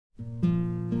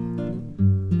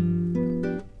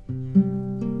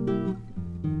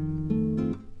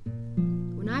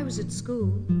was at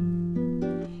school,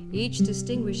 each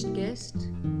distinguished guest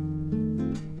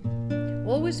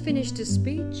always finished a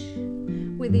speech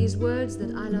with these words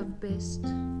that I love best.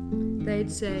 They'd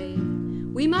say,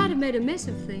 "We might have made a mess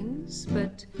of things,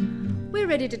 but we're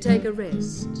ready to take a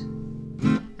rest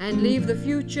and leave the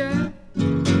future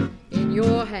in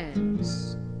your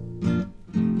hands."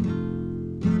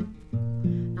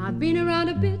 I've been around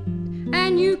a bit,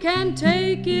 and you can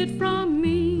take it from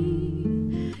me.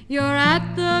 You're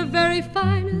at the very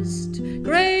finest,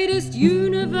 greatest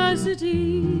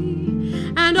university,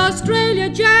 and Australia,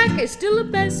 Jack, is still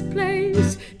the best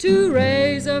place to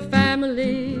raise a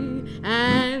family,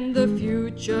 and the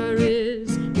future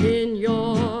is in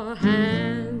your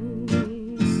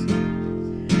hands.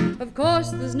 Of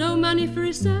course, there's no money for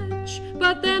research,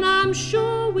 but then I'm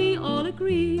sure we all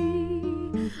agree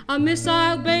a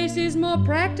missile base is more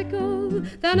practical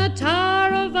than a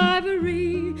tower of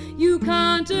ivory. You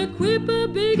can't equip a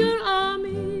bigger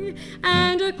army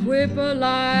and equip a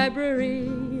library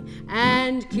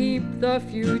and keep the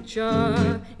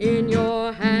future in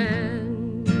your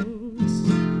hands.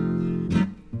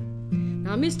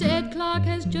 Now, Mr. Ed Clark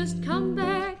has just come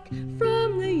back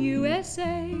from the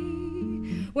USA,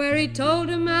 where he told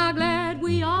him how glad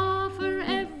we are for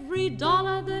every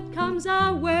dollar that comes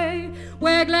our way.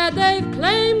 We're glad they've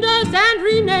claimed us and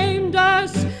renamed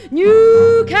us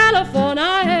New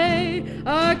California.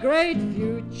 A great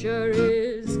future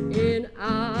is in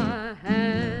our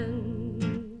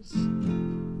hands.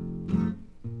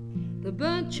 The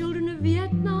burnt children of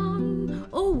Vietnam,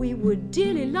 oh, we would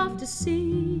dearly love to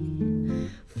see,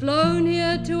 flown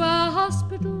here to our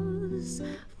hospitals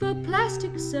for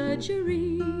plastic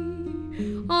surgery.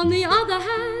 On the other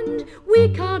hand, we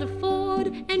can't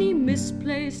afford any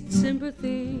misplaced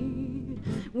sympathy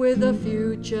with a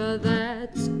future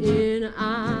that's in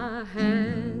our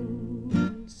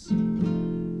hands.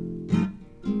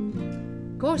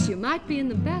 Of course, you might be in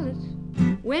the ballot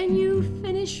when you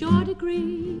finish your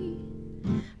degree,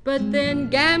 but then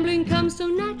gambling comes so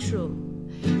natural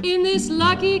in this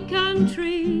lucky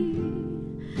country,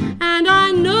 and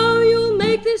I know you'll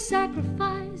make this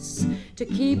sacrifice to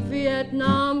keep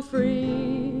Vietnam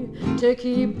free, to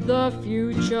keep the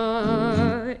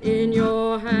future in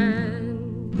your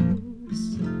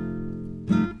hands.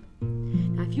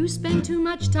 Now, if you spend too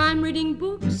much time reading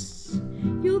books,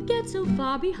 you'll get so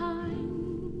far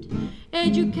behind.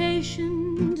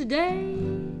 Education today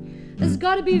has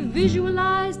got to be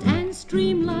visualized and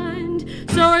streamlined,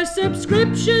 so a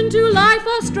subscription to Life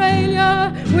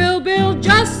Australia will build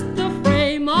just the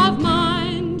frame of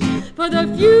mind for the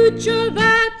future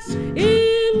that